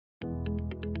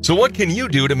So what can you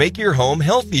do to make your home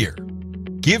healthier?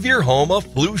 Give your home a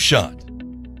flu shot.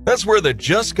 That's where the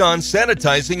Just Gone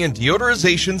sanitizing and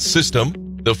deodorization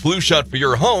system, the flu shot for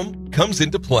your home, comes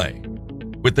into play.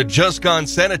 With the Just Gone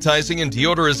sanitizing and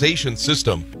deodorization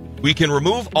system, we can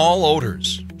remove all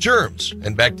odors, germs,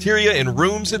 and bacteria in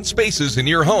rooms and spaces in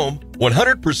your home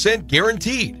 100%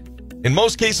 guaranteed. In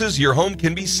most cases, your home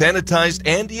can be sanitized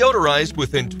and deodorized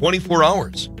within 24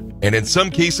 hours, and in some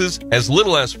cases, as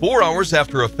little as 4 hours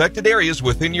after affected areas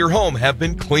within your home have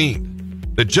been cleaned.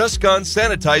 The Just Gone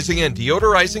sanitizing and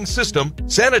deodorizing system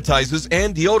sanitizes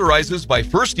and deodorizes by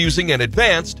first using an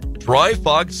advanced dry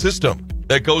fog system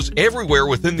that goes everywhere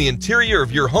within the interior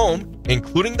of your home,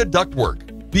 including the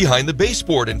ductwork, behind the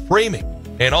baseboard and framing,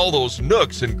 and all those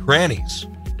nooks and crannies.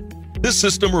 This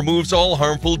system removes all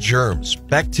harmful germs,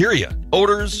 bacteria,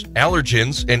 odors,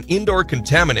 allergens, and indoor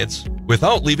contaminants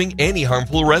without leaving any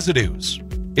harmful residues.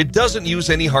 It doesn't use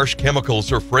any harsh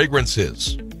chemicals or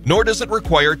fragrances, nor does it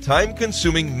require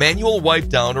time-consuming manual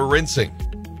wipe-down or rinsing.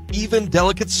 Even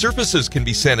delicate surfaces can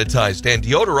be sanitized and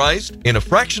deodorized in a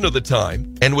fraction of the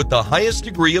time and with the highest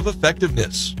degree of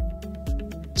effectiveness.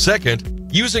 Second,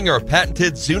 using our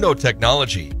patented Zuno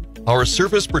technology, our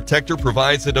surface protector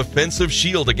provides a defensive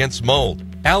shield against mold,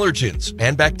 allergens,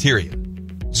 and bacteria.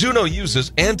 Zuno uses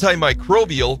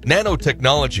antimicrobial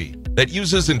nanotechnology that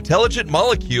uses intelligent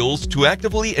molecules to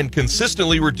actively and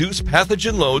consistently reduce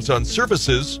pathogen loads on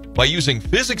surfaces by using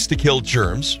physics to kill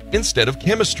germs instead of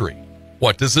chemistry.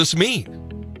 What does this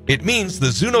mean? It means the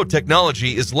Zuno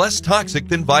technology is less toxic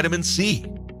than vitamin C,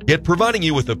 yet providing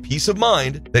you with a peace of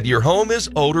mind that your home is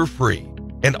odor-free,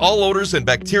 and all odors and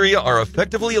bacteria are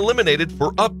effectively eliminated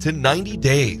for up to 90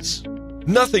 days.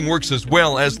 Nothing works as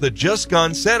well as the Just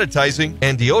Gone sanitizing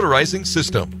and deodorizing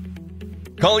system.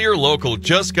 Call your local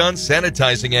Just Gone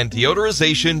sanitizing and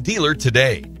deodorization dealer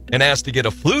today and ask to get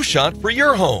a flu shot for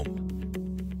your home.